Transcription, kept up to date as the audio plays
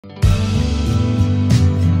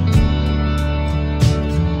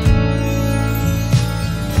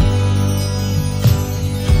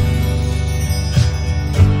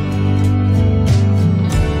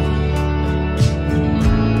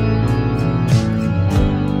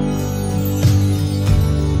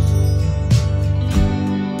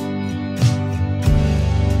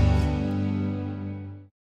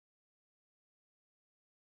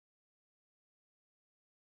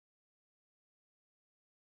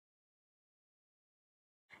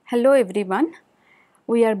Hello everyone,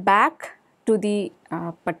 we are back to the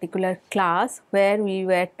particular class where we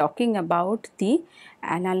were talking about the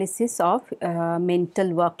analysis of mental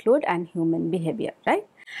workload and human behavior, right?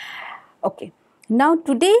 Okay, now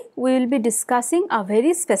today we will be discussing a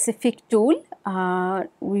very specific tool,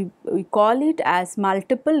 we call it as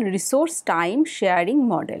multiple resource time sharing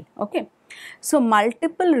model, okay. So,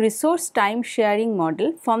 multiple resource time sharing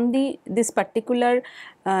model from this particular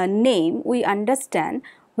name we understand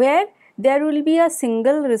where there will be a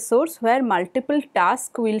single resource where multiple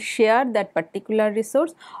tasks will share that particular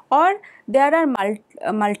resource, or there are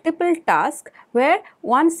multiple tasks where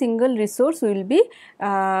one single resource will be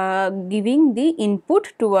giving the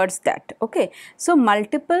input towards that, okay. So,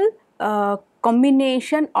 multiple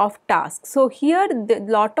combination of tasks. So, here the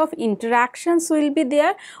lot of interactions will be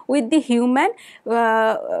there with the human,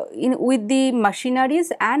 with the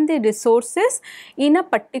machineries and the resources in a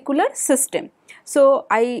particular system. So,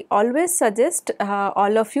 I always suggest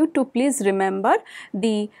all of you to please remember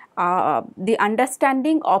the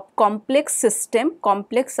understanding of complex system,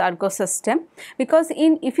 complex ergo system, because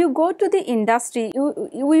if you go to the industry,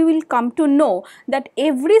 we will come to know that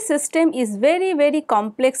every system is very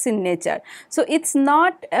complex in nature. So, it is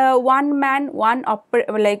not one man, one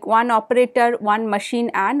operator, one machine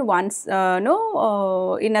and one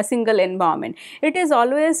in a single environment. It is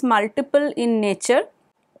always multiple in nature.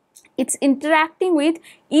 It is interacting with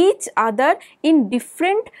each other in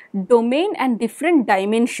different domain and different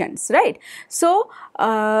dimensions, right. So,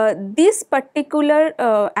 this particular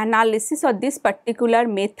analysis or this particular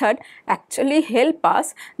method actually help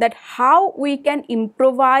us that how we can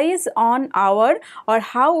improvise on our, or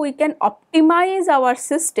how we can optimize our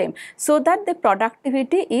system so that the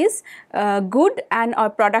productivity is good, and our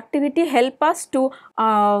productivity help us to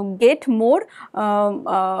get more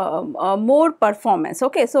performance,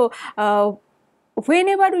 okay. So,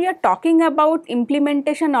 whenever we are talking about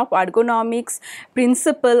implementation of ergonomics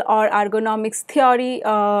principle or ergonomics theory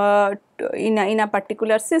in a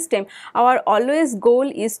particular system, our always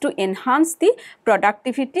goal is to enhance the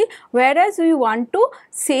productivity, whereas we want to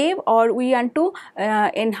save or we want to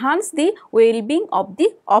enhance the well-being of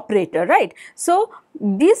the operator, right. So,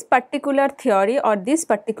 this particular theory or this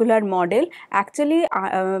particular model actually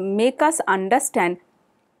make us understand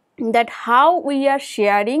that how we are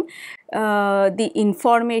sharing the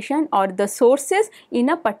information or the sources in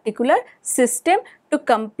a particular system to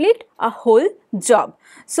complete a whole job.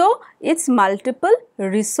 So, it is multiple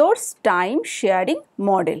resource time sharing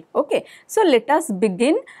model, okay. So, let us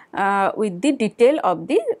begin with the detail of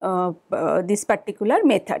the this particular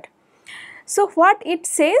method. So, what it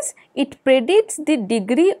says? It predicts the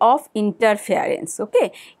degree of interference,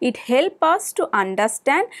 okay. It helps us to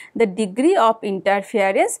understand the degree of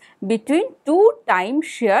interference between two time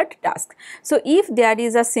shared tasks. So, if there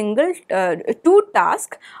is a single two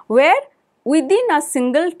tasks where within a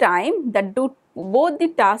single time that both the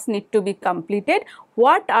tasks need to be completed,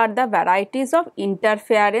 what are the varieties of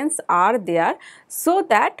interference are there, so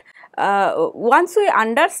that once we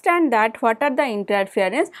understand that what are the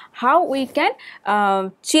interference, how we can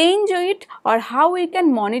change it, or how we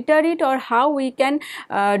can monitor it, or how we can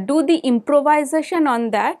do the improvisation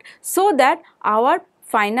on that, so that our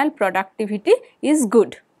final productivity is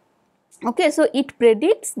good. Okay, so it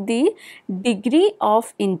predicts the degree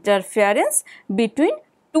of interference between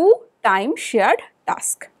two time shared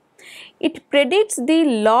tasks. It predicts the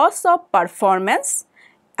loss of performance.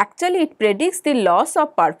 Actually, it predicts the loss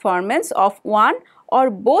of performance of one or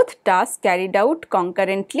both tasks carried out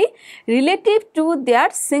concurrently relative to their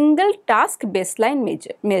single task baseline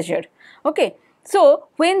measure. Okay. So,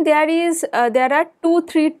 when there are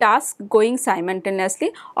 2-3 tasks going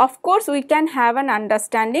simultaneously, of course, we can have an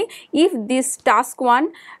understanding if this task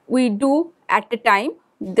 1 we do at a time,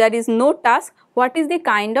 there is no task, what is the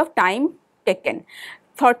kind of time taken.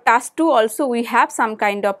 For task 2 also we have some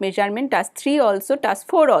kind of measurement, task 3 also, task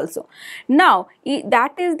 4 also. Now,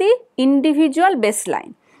 that is the individual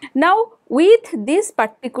baseline. Now, with this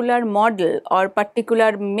particular model or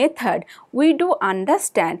particular method, we do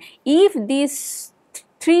understand if these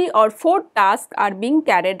 3 or 4 tasks are being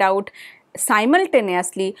carried out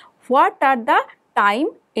simultaneously, what are the time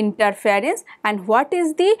interference and what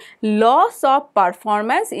is the loss of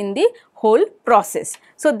performance in the whole process.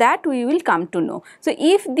 So, that we will come to know. So,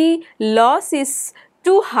 if the loss is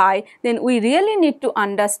too high, then we really need to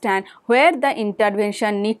understand where the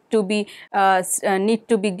intervention need to be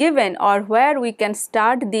given, or where we can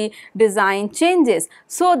start the design changes,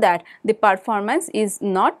 so that the performance is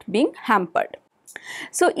not being hampered.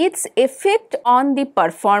 So, its effect on the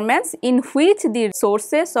performance, in which the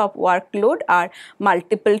sources of workload are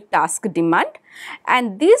multiple task demand,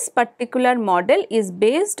 and this particular model is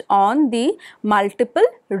based on the multiple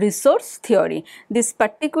resource theory. This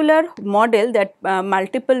particular model, that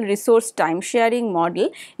multiple resource time sharing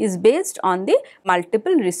model, is based on the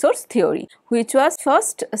multiple resource theory, which was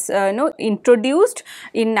first introduced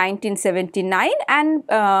in 1979, and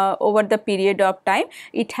over the period of time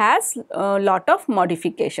it has a lot of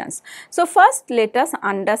modifications. So first let us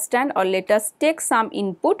understand, or let us take some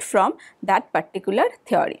input from that particular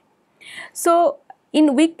theory. So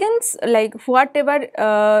in Wickens, like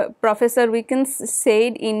whatever Professor Wickens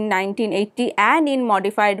said in 1980 and in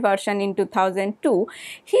modified version in 2002,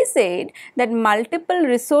 he said that multiple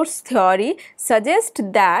resource theory suggests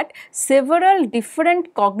that several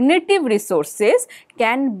different cognitive resources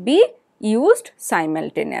can be used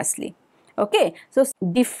simultaneously. Okay, so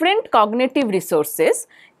different cognitive resources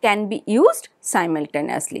can be used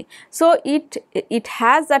simultaneously. So it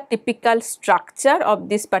has a typical structure of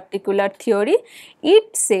this particular theory.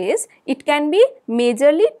 It says it can be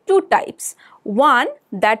majorly two types. One,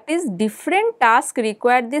 that is different tasks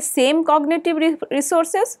require the same cognitive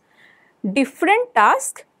resources. Different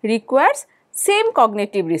task requires same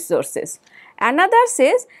cognitive resources. Another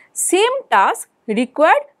says same task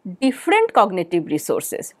require different cognitive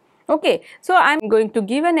resources. Okay, so I am going to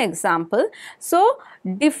give an example. So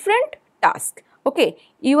different task. Okay,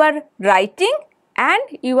 you are writing and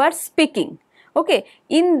you are speaking. Okay,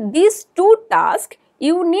 in these two tasks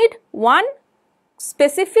you need one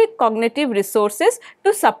specific cognitive resources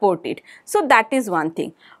to support it. So that is one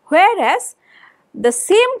thing. Whereas the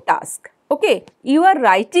same task, okay, you are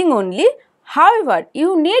writing only, however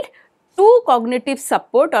you need two cognitive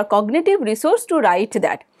support or cognitive resource to write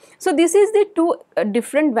that. So this is the two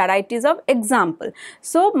different varieties of example.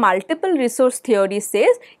 So multiple resource theory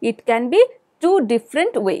says it can be two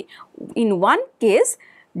different way. In one case,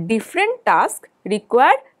 different tasks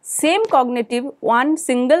require same cognitive, one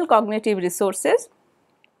single cognitive resources,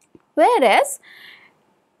 whereas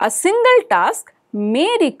a single task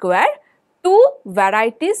may require two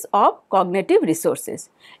varieties of cognitive resources.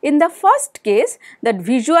 In the first case, that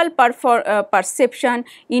visual perception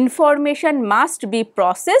information must be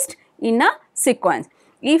processed in a sequence.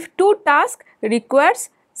 If two tasks requires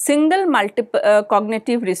single multiple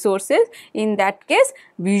cognitive resources, in that case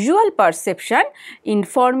visual perception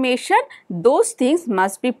information, those things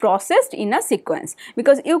must be processed in a sequence,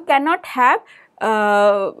 because you cannot have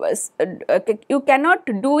you cannot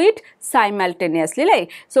do it simultaneously,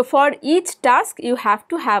 like. So for each task you have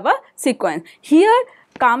to have a sequence. Here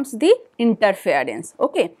comes the interference.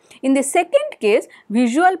 Okay, in the second case,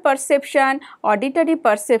 visual perception, auditory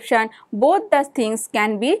perception, both the things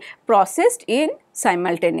can be processed in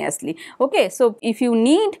simultaneously. Okay, so if you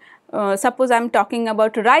need suppose I am talking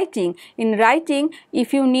about writing. In writing,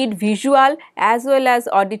 if you need visual as well as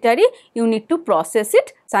auditory, you need to process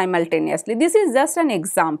it simultaneously. This is just an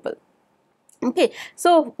example. Okay,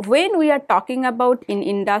 so when we are talking about in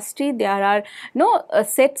industry, there are no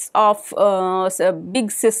sets of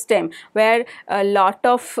big system where a lot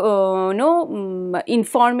of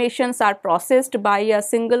informations are processed by a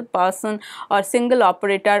single person or single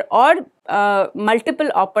operator or multiple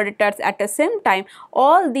operators at the same time.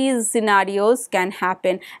 All these scenarios can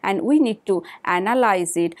happen, and we need to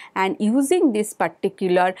analyze it, and using this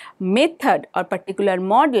particular method or particular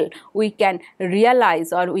model, we can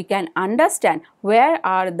realize or we can understand where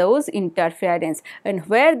are those interference, and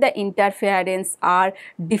where the interference are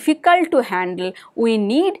difficult to handle, we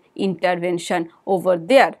need intervention over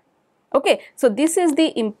there. Okay, so this is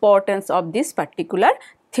the importance of this particular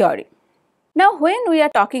theory. Now, when we are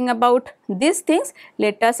talking about these things,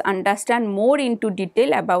 let us understand more into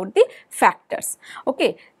detail about the factors.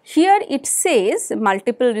 Okay, here it says,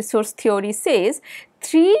 multiple resource theory says,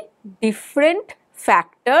 three different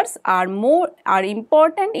factors are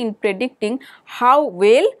important in predicting how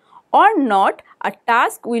well or not a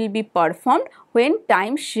task will be performed when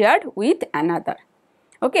time shared with another.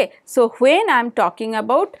 Okay, so when I am talking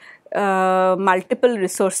about multiple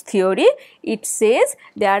resource theory, it says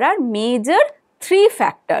there are major three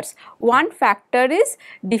factors. One factor is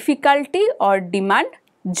difficulty or demand,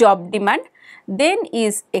 job demand, then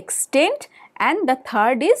is extent, and the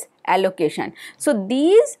third is allocation. So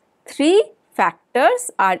these three factors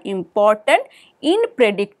are important in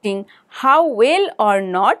predicting how well or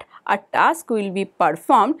not a task will be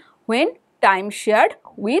performed when time shared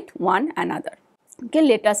with one another. Okay,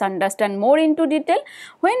 let us understand more into detail.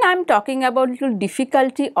 When I am talking about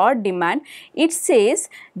difficulty or demand, it says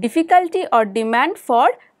difficulty or demand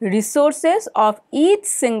for resources of each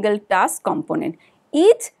single task component.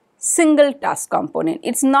 Each single task component,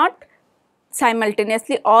 it is not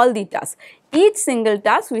simultaneously all the tasks. each single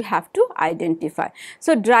task we have to identify.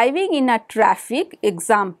 So, driving in a traffic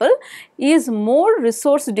example is more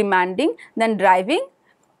resource demanding than driving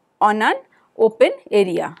on an open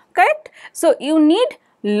area, correct? So, you need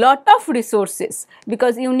lot of resources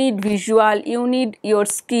because you need visual, you need your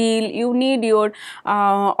skill, you need your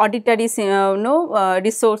auditory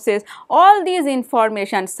resources, all these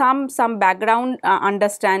information, some background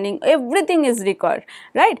understanding, everything is required,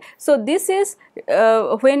 right? So, this is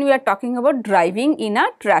when we are talking about driving in a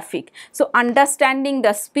traffic. So, understanding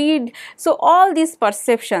the speed, so all these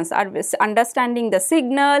perceptions are understanding the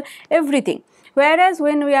signal, everything. Whereas,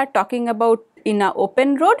 when we are talking about in an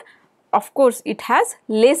open road, of course, it has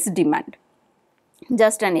less demand.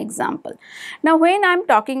 Just an example. Now, when I am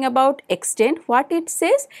talking about extent, what it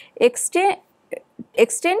says? Extent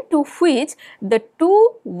to which the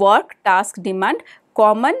two work task demand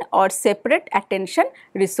common or separate attention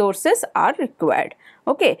resources are required.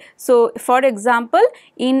 Okay. So, for example,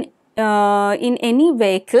 in any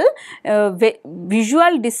vehicle,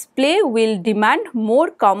 visual display will demand more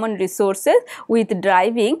common resources with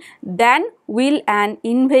driving than will an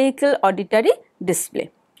in-vehicle auditory display.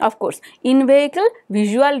 Of course, in-vehicle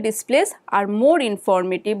visual displays are more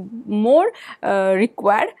informative, more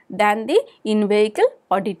required than the in-vehicle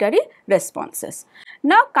auditory responses.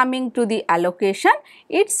 Now, coming to the allocation,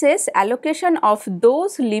 it says allocation of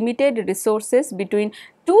those limited resources between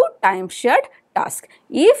two time shared tasks.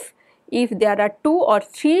 If there are 2 or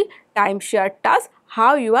 3 time shared tasks,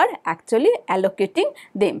 how you are actually allocating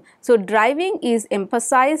them. So, driving is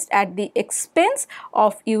emphasized at the expense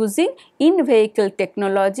of using in-vehicle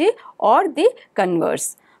technology or the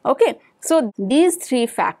converse. Okay. So, these 3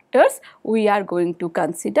 factors we are going to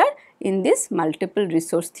consider in this multiple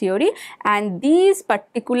resource theory, and these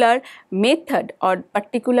particular method or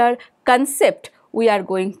particular concept we are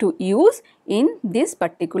going to use in this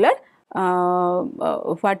particular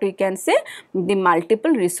what we can say, the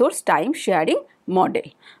multiple resource time sharing model.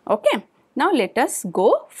 Okay. Now, let us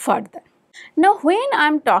go further. Now, when I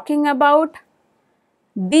am talking about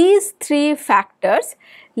these 3 factors,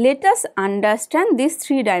 let us understand this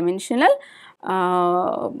 3-dimensional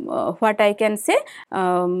what I can say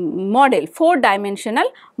model,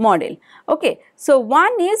 4-dimensional model. Okay. So,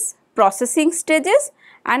 one is processing stages,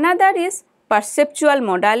 another is perceptual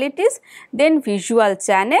modalities, then visual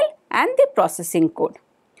channel and the processing code.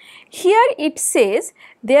 Here it says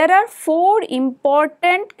there are 4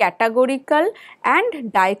 important categorical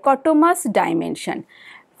and dichotomous dimension.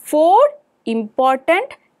 4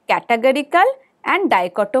 important categorical and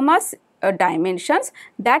dichotomous dimensions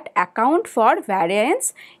that account for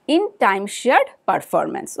variance in time shared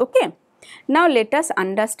performance. Okay. Now, let us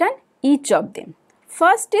understand each of them.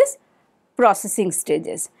 First is processing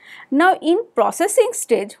stages. Now, in processing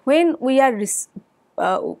stage, when we are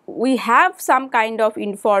we have some kind of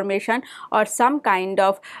information or some kind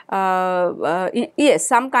of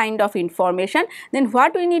some kind of information, then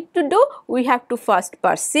what we need to do? We have to first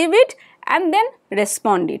perceive it and then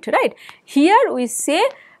respond it, right? Here we say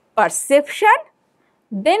perception,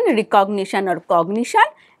 then recognition or cognition,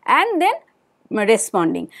 and then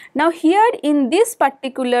responding. Now, here in this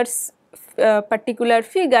particular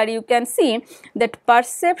figure, you can see that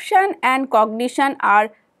perception and cognition are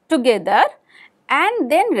together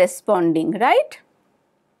and then responding, right?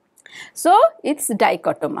 So, it is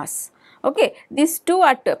dichotomous. Okay. These two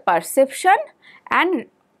are perception and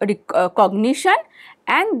cognition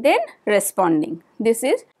and then responding. This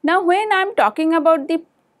is, now when I am talking about the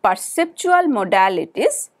perceptual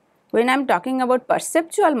modalities,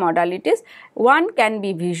 one can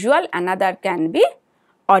be visual, another can be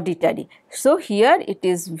auditory. So, here it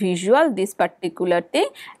is visual, this particular thing,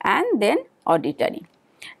 and then auditory.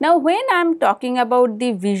 Now, when I am talking about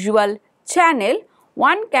the visual channel,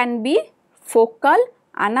 one can be focal,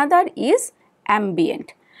 another is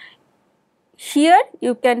ambient. Here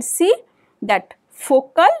you can see that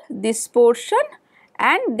focal, this portion,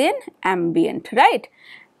 and then ambient, right?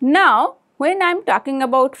 Now, when I am talking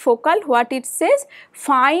about focal, what it says?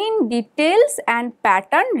 Fine details and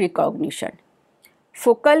pattern recognition.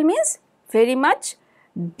 Focal means very much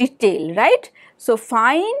detail, right? So,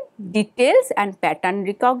 fine details and pattern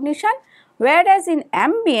recognition, whereas in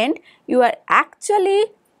ambient you are actually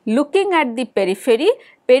looking at the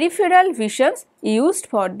peripheral visions used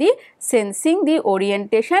for the sensing the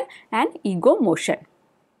orientation and ego motion.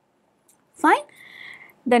 Fine.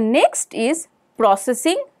 The next is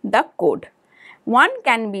processing the code. One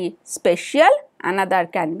can be spatial, another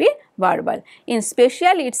can be verbal. In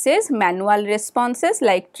spatial, it says manual responses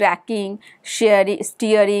like tracking,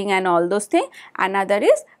 steering and all those things. Another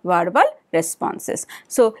is verbal responses.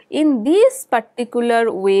 So, in this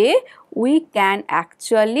particular way, we can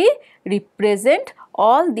actually represent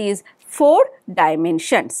all these 4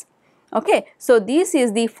 dimensions. Okay, so this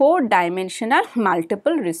is the 4-dimensional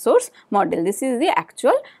multiple resource model. This is the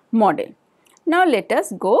actual model. Now let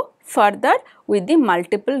us go further with the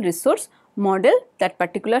multiple resource model, that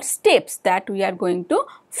particular steps that we are going to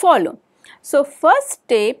follow. So first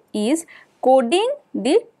step is coding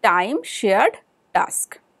the time shared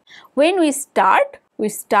task. When we start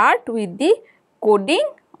with the coding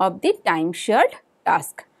of the time shared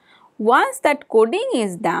task. Once that coding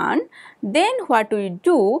is done, then what we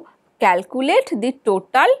do, calculate the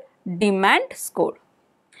total demand score.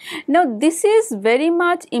 Now this is very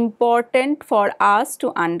much important for us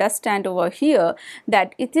to understand over here,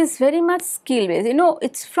 that it is very much skill based. You know,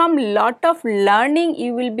 it's from lot of learning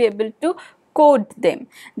you will be able to code them.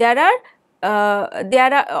 There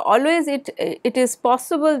are always it is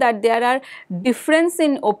possible that there are difference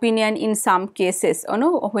in opinion in some cases, you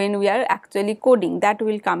know, when we are actually coding. That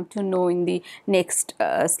will come to know in the next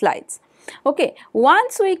slides. Okay,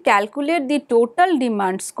 once we calculate the total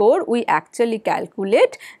demand score, we actually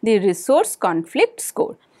calculate the resource conflict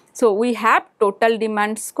score. So we have total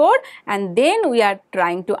demand score, and then we are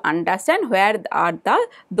trying to understand where are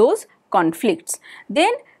those conflicts.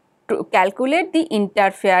 Then to calculate the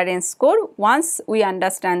interference score. Once we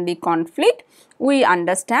understand the conflict, we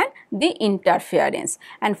understand the interference,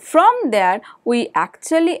 and from there we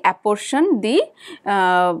actually apportion the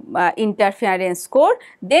interference score,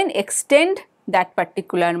 then extend that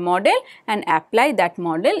particular model and apply that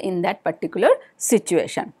model in that particular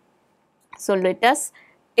situation. So let us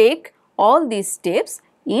take all these steps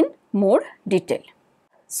in more detail.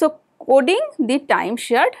 So coding the time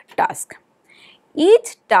shared task.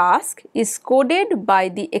 Each task is coded by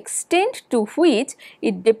the extent to which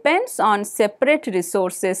it depends on separate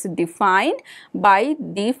resources defined by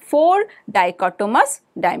the 4 dichotomous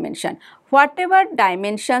dimension. Whatever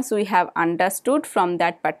dimensions we have understood from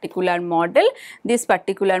that particular model, this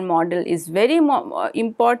particular model is very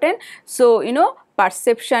important. So, you know,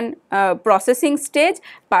 perception, processing stage,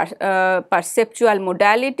 perceptual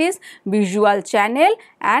modalities, visual channel,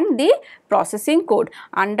 and the processing code.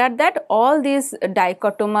 Under that, all these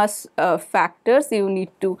dichotomous factors you need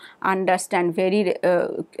to understand very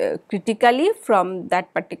critically from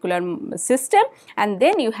that particular system, and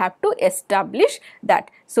then you have to establish that.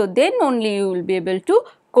 So then only you will be able to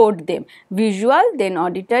code them. Visual, then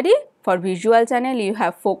auditory. For visual channel you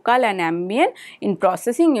have focal and ambient. In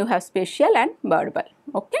processing you have spatial and verbal.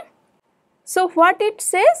 Okay. So what it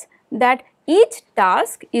says, that each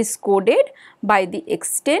task is coded by the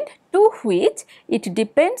extent to which it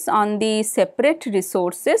depends on the separate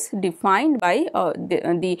resources defined by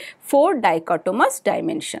the 4 dichotomous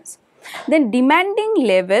dimensions. Then demanding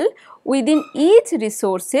level within each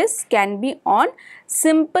resources can be on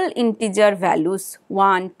simple integer values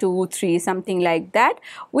 1, 2, 3, something like that,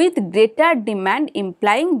 with greater demand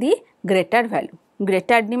implying the greater value.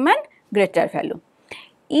 Greater demand, greater value.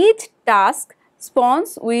 Each task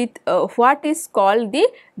spawns with what is called the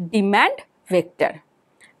demand vector.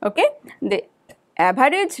 Okay, the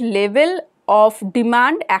average level of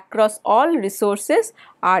demand across all resources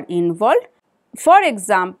are involved. For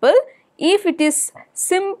example, if it is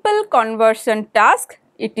simple conversion task,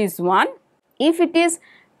 it is 1. If it is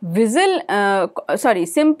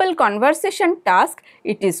simple conversation task,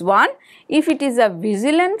 it is 1. If it is a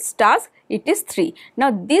vigilance task, it is 3.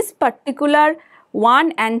 Now this particular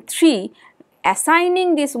 1 and 3,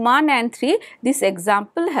 assigning this 1 and 3, this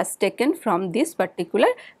example has taken from this particular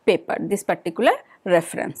paper, this particular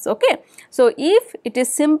reference. Okay. So if it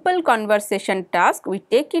is simple conversation task, we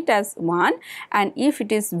take it as 1, and if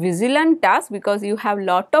it is vigilant task, because you have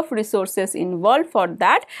lot of resources involved for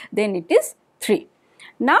that, then it is 3.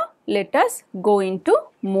 Now let us go into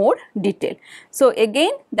more detail. So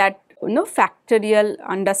again, that factorial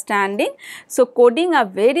understanding. So coding a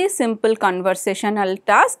very simple conversational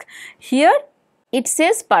task. Here it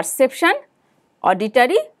says perception,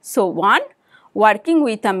 auditory, so 1. Working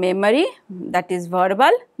with a memory, that is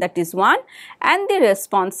verbal, that is 1, and the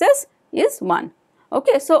responses is 1.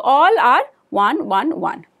 Okay, so all are 1, 1,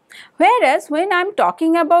 1. Whereas when I am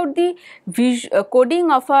talking about the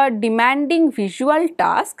coding of a demanding visual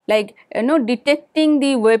task, like detecting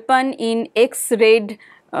the weapon in X-rayed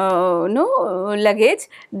luggage,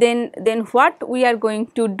 then what we are going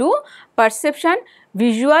to do, perception,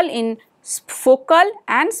 visual in focal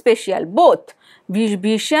and spatial, both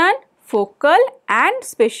vision, focal and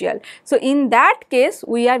spatial. So in that case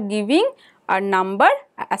we are giving a number,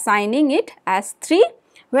 assigning it as 3,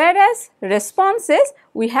 whereas responses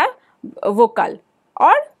we have vocal,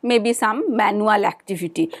 or maybe some manual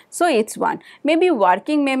activity. So, it is 1. Maybe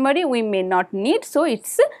working memory we may not need, so it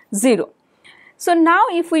is 0. So, now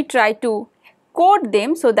if we try to code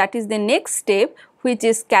them, so that is the next step, which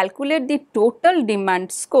is calculate the total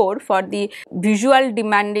demand score for the visual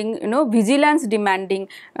demanding, vigilance demanding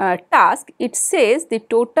task. It says the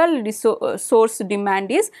total resource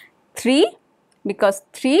demand is 3, because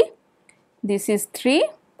 3, this is 3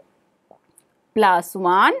 plus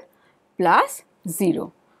 1 plus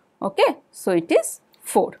 0. Okay. So, it is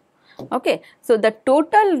 4. Okay. So, the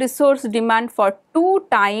total resource demand for 2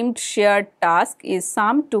 timed shared task is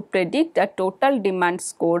summed to predict a total demand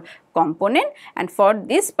score component, and for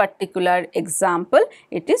this particular example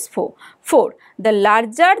it is 4. The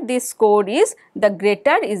larger this score is, the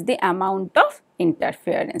greater is the amount of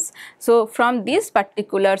interference. So, from this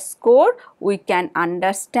particular score we can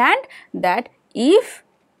understand that if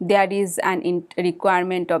there is an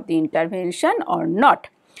requirement of the intervention or not.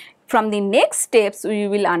 From the next steps we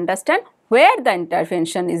will understand where the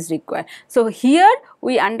intervention is required. So, here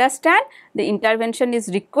we understand the intervention is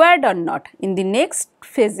required or not. In the next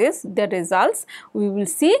phases, the results, we will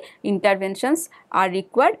see interventions are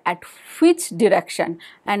required at which direction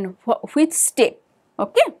and which step.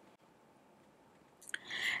 Okay.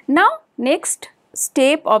 Now, next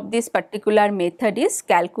step of this particular method is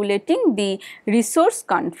calculating the resource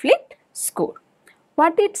conflict score.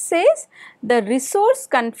 What it says? The resource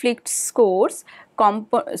conflict score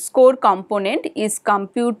component is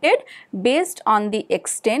computed based on the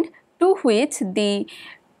extent to which the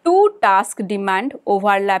 2 task demand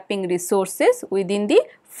overlapping resources within the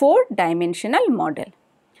 4-dimensional model.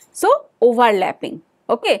 So, overlapping.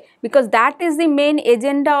 Okay, because that is the main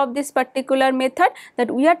agenda of this particular method,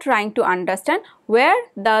 that we are trying to understand where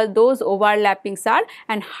those overlappings are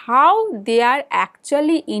and how they are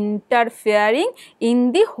actually interfering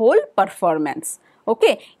in the whole performance.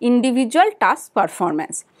 Okay, individual task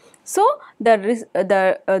performance. So,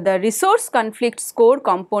 the resource conflict score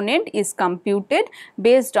component is computed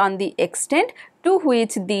based on the extent to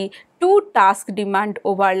which the 2 task demand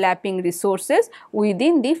overlapping resources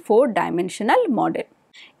within the 4-dimensional model.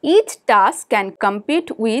 Each task can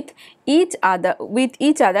compete with each other.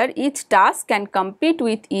 Each task can compete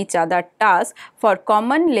with each other task for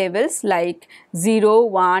common levels like 0,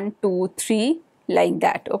 1, 2, 3, like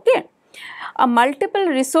that. Okay. A multiple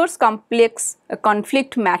resource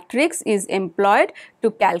conflict matrix is employed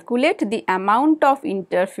to calculate the amount of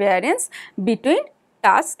interference between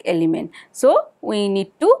task element. So, we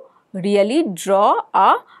need to really draw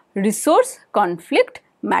a resource conflict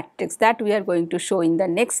matrix that we are going to show in the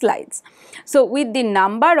next slides. So, with the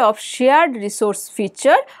number of shared resource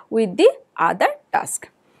feature with the other task.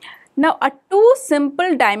 Now, a 2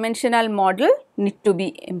 simple dimensional model need to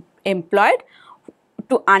be employed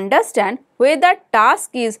to understand whether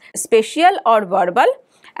task is spatial or verbal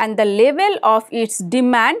and the level of its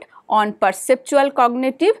demand on perceptual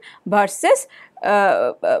cognitive versus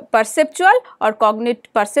perceptual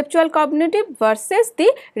cognitive versus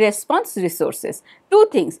the response resources. 2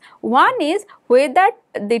 things. One is whether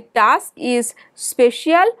the task is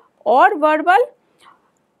spatial or verbal,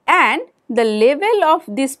 and the level of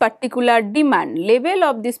this particular demand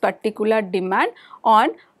on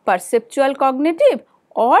perceptual cognitive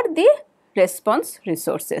or the response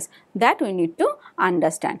resources, that we need to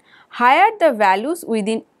understand. Higher the values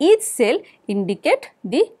within each cell indicate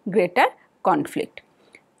the greater conflict.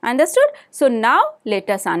 Understood? So, now let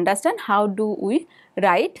us understand how do we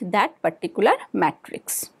write that particular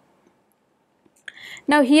matrix.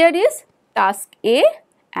 Now, here is task A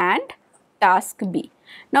and task B.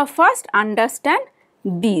 Now, first understand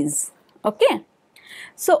these. Okay.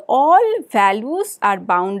 So, all values are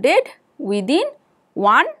bounded within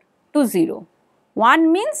 1 to 0.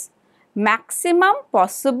 1 means maximum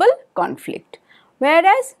possible conflict,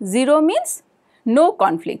 whereas 0 means no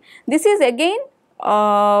conflict. This is again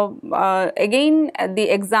the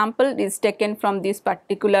example is taken from this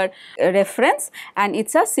particular reference, and it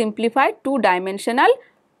is a simplified two-dimensional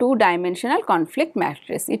conflict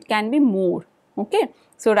matrix. It can be more. Okay.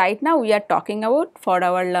 So, right now we are talking about, for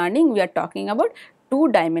our learning, we are talking about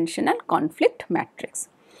two-dimensional conflict matrix.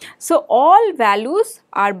 So, all values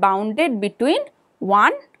are bounded between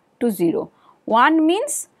 1 to 0. 1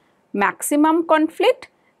 means maximum conflict,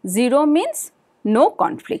 0 means no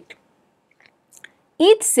conflict.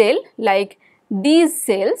 Each cell, like these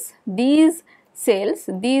cells,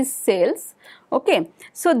 okay.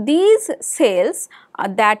 So, these cells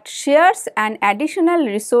that shares an additional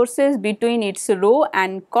resources between its row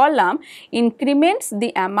and column increments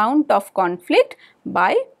the amount of conflict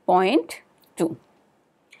by 0.2.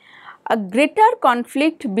 a greater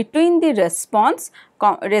conflict between the response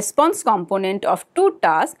component of two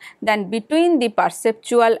tasks than between the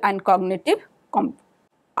perceptual and cognitive component.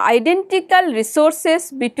 Identical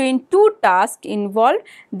resources between two tasks involve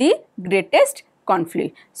the greatest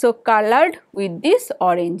conflict. So, colored with these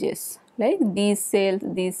oranges, like these cells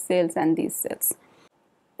and these cells.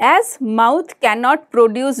 As mouth cannot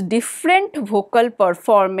produce different vocal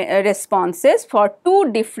responses for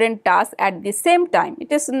two different tasks at the same time,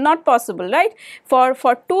 it is not possible, right? For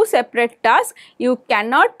two separate tasks, you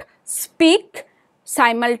cannot speak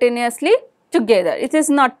simultaneously together, it is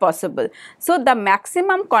not possible. So, the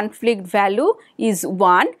maximum conflict value is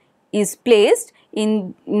 1 is placed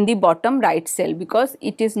in the bottom right cell, because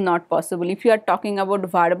it is not possible. If you are talking about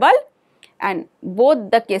verbal, and both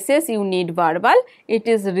the cases you need verbal, it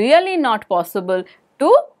is really not possible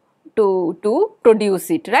to produce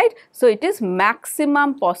it, right. So, it is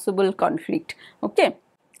maximum possible conflict, okay.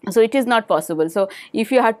 So, it is not possible. So,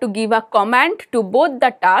 if you have to give a command to both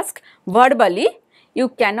the task verbally, you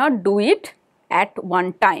cannot do it at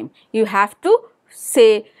one time. You have to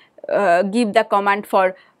say give the command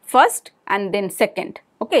for first and then second,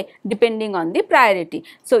 okay, depending on the priority.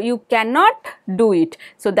 So, you cannot do it.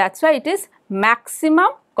 So, that is why it is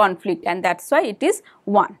maximum conflict, and that is why it is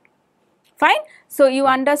 1. Fine. So, you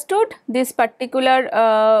understood this particular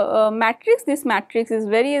matrix. This matrix is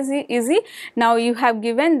very easy. Now, you have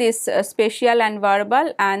given this spatial and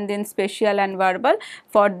verbal, and then spatial and verbal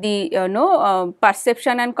for the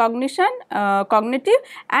perception and cognition, cognitive,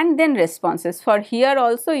 and then responses. For here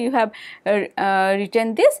also you have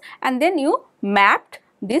written this, and then you mapped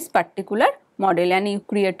this particular model, and you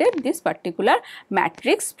created this particular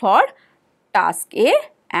matrix for task A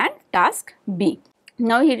and task B.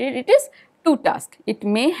 Now, here it is 2 tasks, it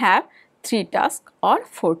may have 3 tasks or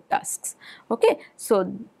 4 tasks, okay.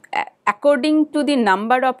 So, according to the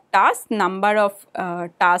number of tasks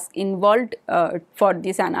involved for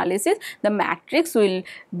this analysis, the matrix will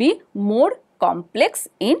be more complex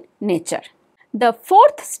in nature. The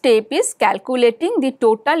 4th step is calculating the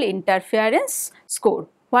total interference score.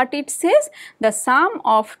 What it says? The sum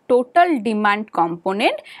of total demand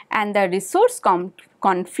component and the resource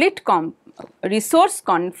conflict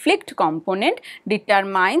component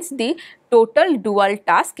determines the total dual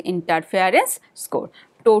task interference score.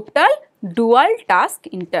 Total dual task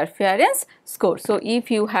interference score. So, if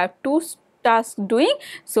you have 2 tasks doing,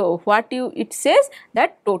 so what it says,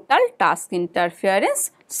 that total task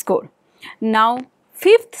interference score. Now,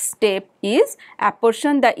 5th step is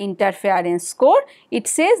apportion the interference score. It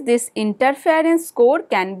says this interference score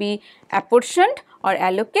can be apportioned or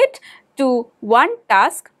allocate to one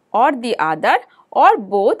task or the other, or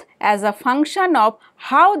both, as a function of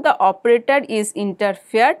how the operator is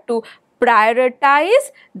interfered to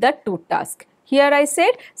prioritize the 2 tasks. Here I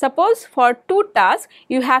said, suppose for 2 tasks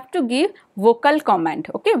you have to give vocal command,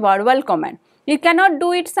 okay, verbal command. You cannot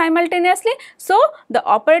do it simultaneously, so the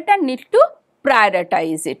operator needs to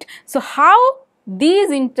prioritize it. So, how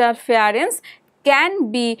these interference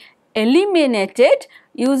can be eliminated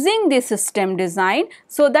using the system design,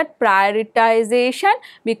 so that prioritization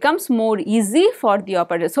becomes more easy for the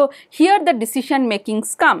operator. So, here the decision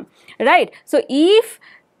makings come, right. So, if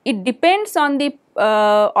it depends on the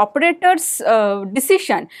operator's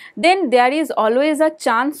decision, then there is always a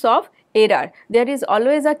chance of error, there is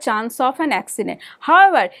always a chance of an accident.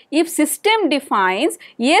 However, if system defines,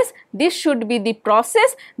 yes, this should be the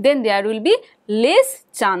process, then there will be less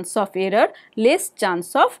chance of error, less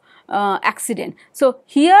chance of accident. So,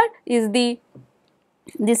 here is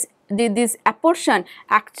this apportion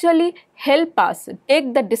actually help us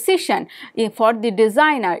take the decision for the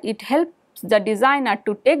designer. It helps the designer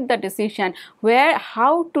to take the decision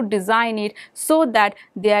how to design it, so that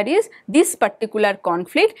there is this particular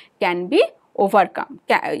conflict can be overcome,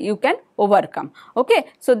 you can overcome,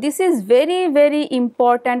 okay. So, this is very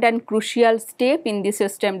important and crucial step in the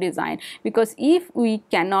system design, because if we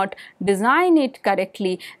cannot design it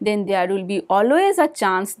correctly, then there will be always a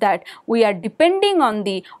chance that we are depending on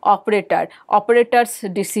the operator's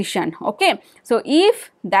decision, okay. So,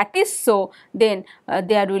 if that is so, then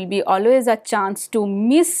there will be always a chance to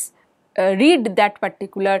read that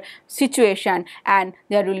particular situation, and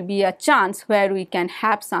there will be a chance where we can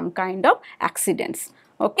have some kind of accidents,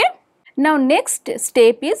 okay. Now, next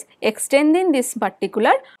step is extending this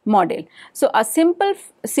particular model. So, a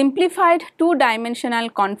simplified 2-dimensional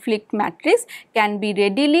conflict matrix can be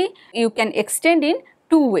you can extend in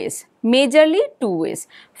two ways, majorly two ways.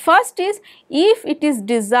 First is if it is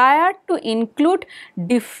desired to include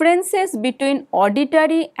differences between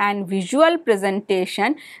auditory and visual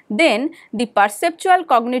presentation, then the perceptual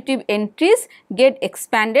cognitive entries get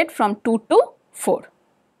expanded from 2 to 4.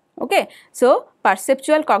 Okay. So,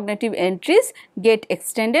 perceptual cognitive entries get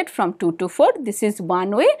extended from 2 to 4. This is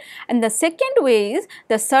one way, and the second way is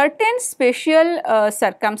the certain special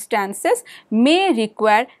circumstances may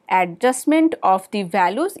require adjustment of the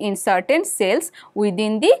values in certain cells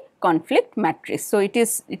within the conflict matrix. So, it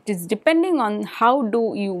is depending on how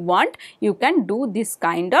do you want, you can do this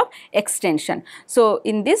kind of extension. So,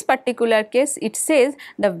 in this particular case it says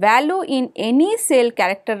the value in any cell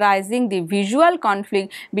characterizing the visual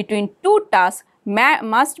conflict between two tasks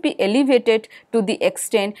must be elevated to the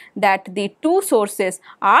extent that the two sources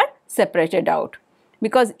are separated out,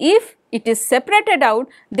 because if it is separated out,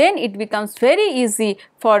 then it becomes very easy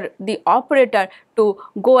for the operator to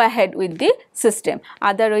go ahead with the system.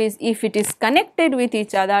 Otherwise, if it is connected with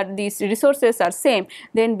each other, these resources are same,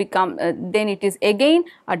 then then it is again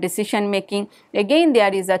a decision making, again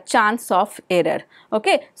there is a chance of error.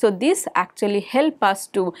 Okay. So, this actually help us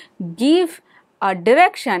to give a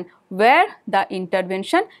direction where the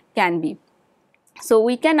intervention can be. So,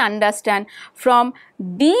 we can understand from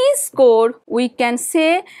these code, we can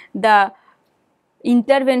say the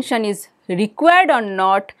intervention is required or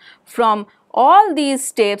not. From all these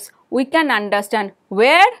steps, we can understand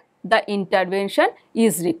where the intervention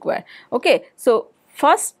is required. Okay. So,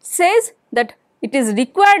 first says that it is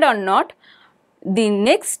required or not. The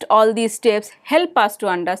next all these steps help us to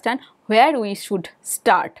understand where we should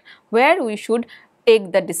start, where we should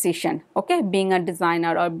take the decision, okay, being a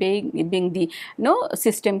designer or being the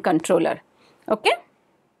system controller. Okay.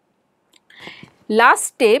 Last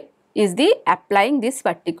step is the applying this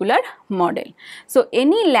particular model. So,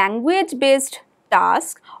 any language based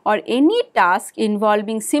task or any task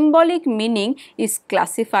involving symbolic meaning is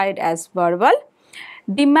classified as verbal.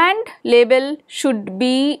 Demand level should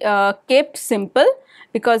be kept simple,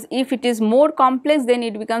 because if it is more complex, then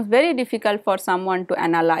it becomes very difficult for someone to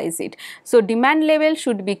analyze it. So, demand level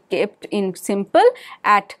should be kept in simple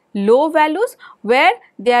at low values. Where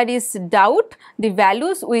there is doubt, the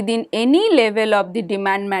values within any level of the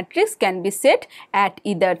demand matrix can be set at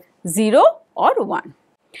either 0 or 1.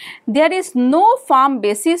 There is no firm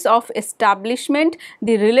basis of establishment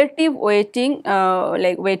the relative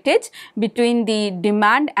weightage between the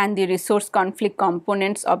demand and the resource conflict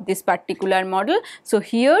components of this particular model. So,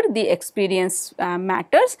 here the experience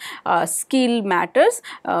matters, skill matters,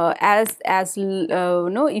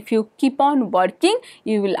 if you keep on working,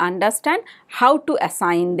 you will understand how to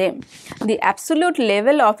assign them. The absolute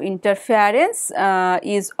level of interference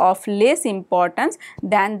is of less importance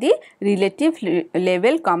than the relative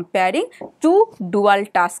level comparing to dual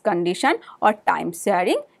task condition or time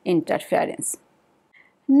sharing interference.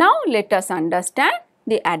 Now, let us understand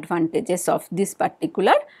the advantages of this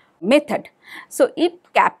particular method. So, it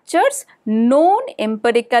captures known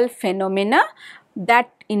empirical phenomena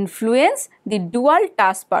that influence the dual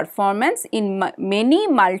task performance in many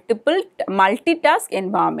multitask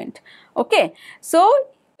environment. Okay. So,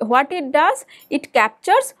 what it does? It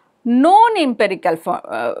captures known empirical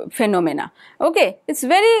phenomena. Okay. It is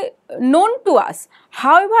very known to us.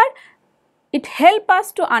 However, it helps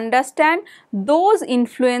us to understand those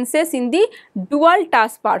influences in the dual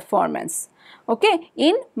task performance, okay,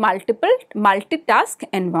 in multitask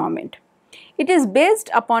environment. It is based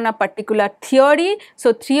upon a particular theory.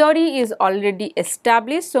 So, theory is already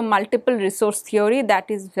established. So, multiple resource theory,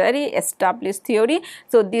 that is very established theory.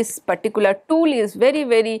 So, this particular tool is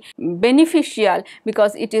very beneficial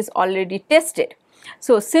because it is already tested.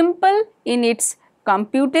 So, simple in its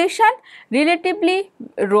computation, relatively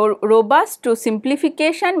robust to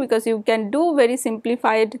simplification, because you can do very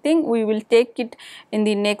simplified thing. We will take it in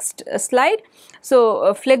the next slide.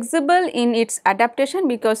 So, flexible in its adaptation,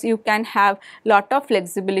 because you can have lot of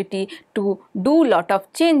flexibility to do lot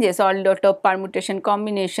of changes or lot of permutation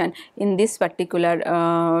combination in this particular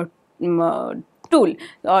tool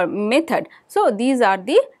or method. So, these are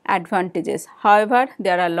the advantages. However,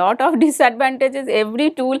 there are a lot of disadvantages. Every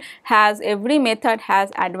tool has, every method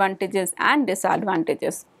has advantages and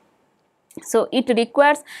disadvantages. So it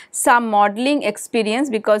requires some modeling experience,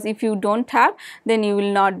 because if you don't have, then you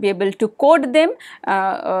will not be able to code them,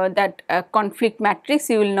 that conflict matrix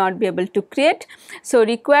you will not be able to create. So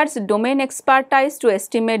requires domain expertise to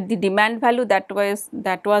estimate the demand value. That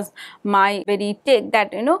was my very take,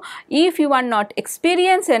 that if you are not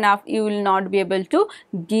experienced enough, you will not be able to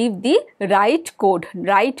give the right code,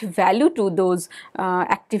 right value to those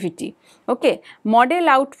activity. Okay. Model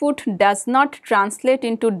output does not translate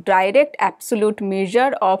into direct absolute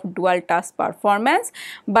measure of dual task performance,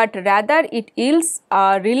 but rather it yields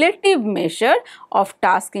a relative measure of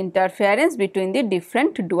task interference between the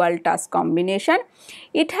different dual task combination.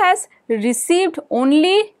 It has received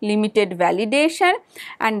only limited validation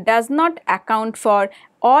and does not account for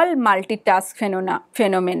all multitask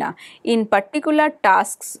phenomena. In particular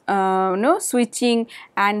tasks, switching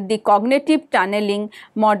and the cognitive tunneling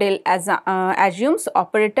model assumes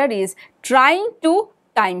operator is trying to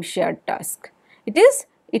time shared task.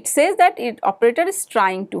 It says that operator is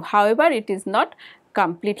trying to, however it is not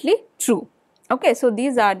completely true. Okay, so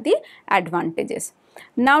these are the advantages.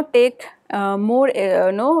 Now take more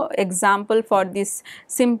example for this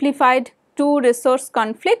simplified two resource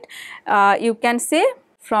conflict. You can say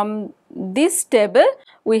from this table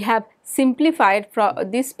we have simplified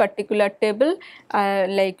from this particular table,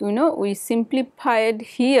 we simplified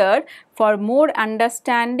here for more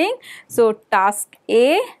understanding. So task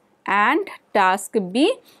A and task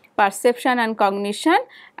B, perception and cognition,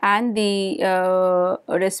 and the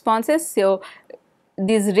responses. So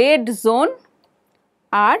these red zone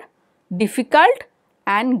are difficult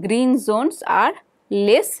and green zones are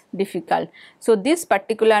less difficult. So this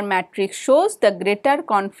particular matrix shows the greater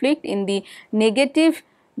conflict in the negative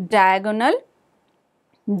diagonal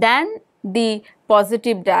than the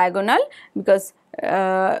positive diagonal, because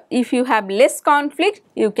if you have less conflict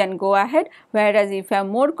you can go ahead, whereas if you have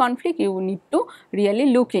more conflict you need to really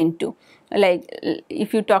look into. Like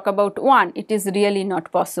if you talk about 1, it is really not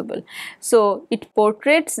possible. So it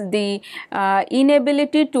portrays the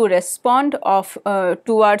inability to respond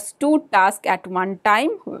towards 2 tasks at one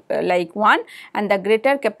time, like 1, and the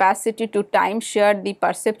greater capacity to time share the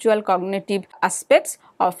perceptual cognitive aspects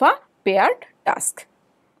of a paired task.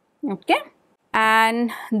 Okay.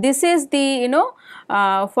 And this is the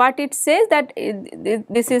what it says, that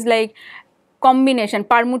this is like combination,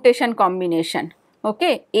 permutation combination.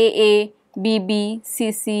 Okay, AA, BB,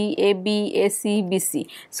 CC, AB, AC, BC.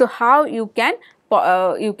 So how you can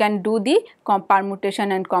do the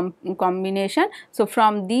permutation and combination. So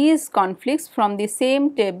from these conflicts, from the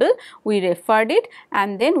same table we referred it,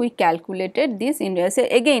 and then we calculated this in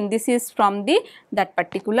again this is from that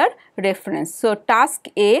particular reference. So task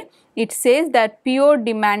A, it says that pure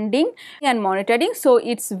demanding and monitoring, so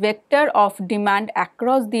its vector of demand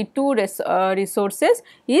across the 2 resources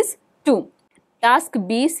is 2. Task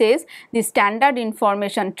B says the standard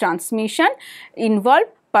information transmission involve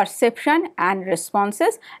perception and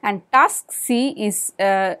responses, and task C is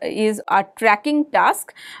a tracking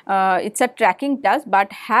task. It's a tracking task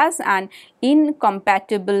but has an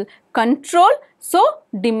incompatible control, so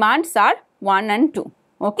demands are 1 and 2.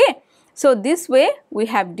 Okay. So this way we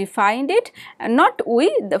have defined it, not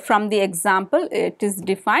from the example it is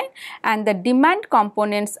defined, and the demand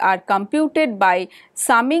components are computed by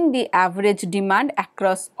summing the average demand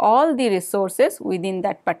across all the resources within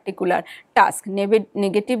that particular task,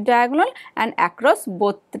 negative diagonal, and across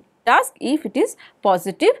both tasks if it is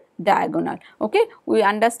positive diagonal. Okay, we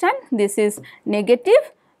understand this is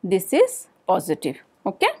negative, this is positive.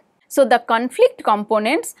 Okay. So the conflict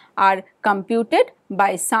components are computed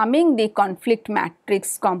by summing the conflict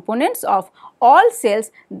matrix components of all cells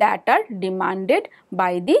that are demanded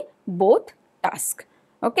by the both tasks.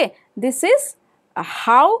 Okay. This is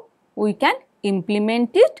how we can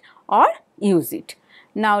implement it or use it.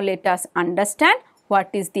 Now let us understand what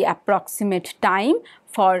is the approximate time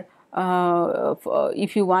for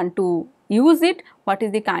if you want to use it, what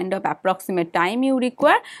is the kind of approximate time you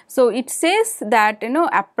require. So it says that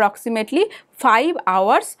approximately 5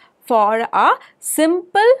 hours for a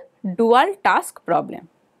simple dual task problem,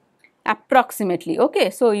 approximately. Okay,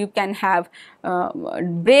 so you can have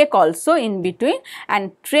break also in between,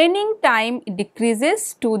 and training time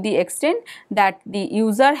decreases to the extent that the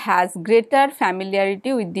user has greater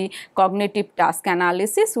familiarity with the cognitive task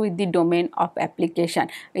analysis with the domain of application.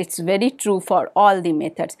 It's very true for all the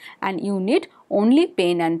methods, and you need only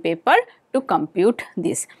pen and paper to compute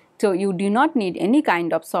this. So you do not need any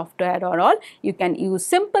kind of software or all. You can use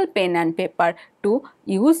simple pen and paper to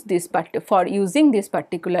use this for using this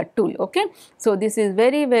particular tool. Okay, so this is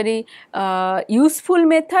very useful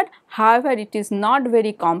method. However, it is not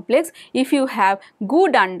very complex if you have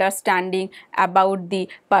good understanding about the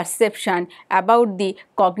perception, about the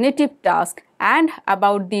cognitive task, and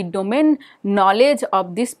about the domain knowledge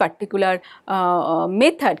of this particular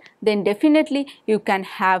method. Then definitely you can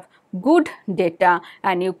have good data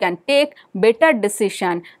and you can take better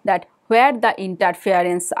decision that where the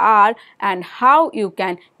interference are and how you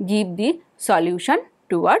can give the solution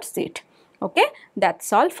towards it. Okay,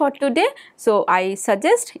 that's all for today. So I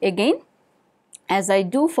suggest again, as I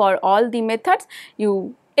do for all the methods,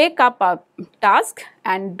 you take up a task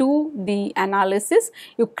and do the analysis.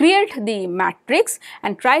 You create the matrix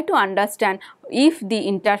and try to understand if the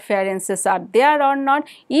interferences are there or not.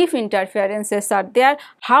 If interferences are there,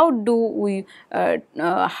 how do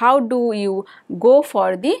you go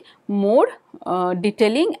for the more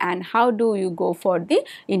detailing, and how do you go for the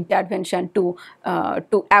intervention to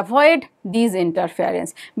avoid these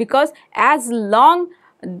interference? Because as long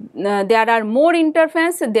there are more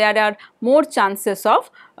interference, there are more chances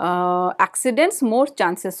of accidents, more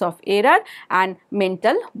chances of error and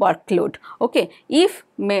mental workload. Okay, if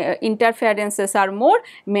interferences are more,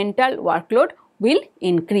 mental workload will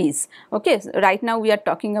increase. Okay, so right now we are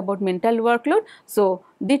talking about mental workload. So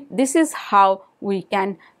this is how we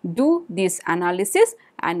can do this analysis,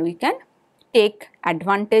 and we can take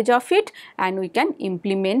advantage of it, and we can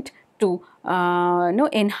implement to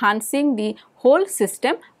enhancing the whole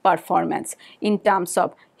system performance in terms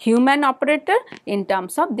of human operator, in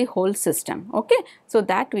terms of the whole system. Okay, so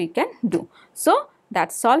that we can do. So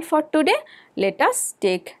that's all for today. Let us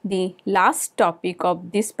take the last topic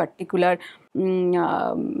of this particular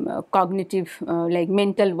cognitive like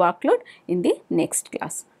mental workload in the next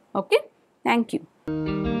class. Okay, thank you.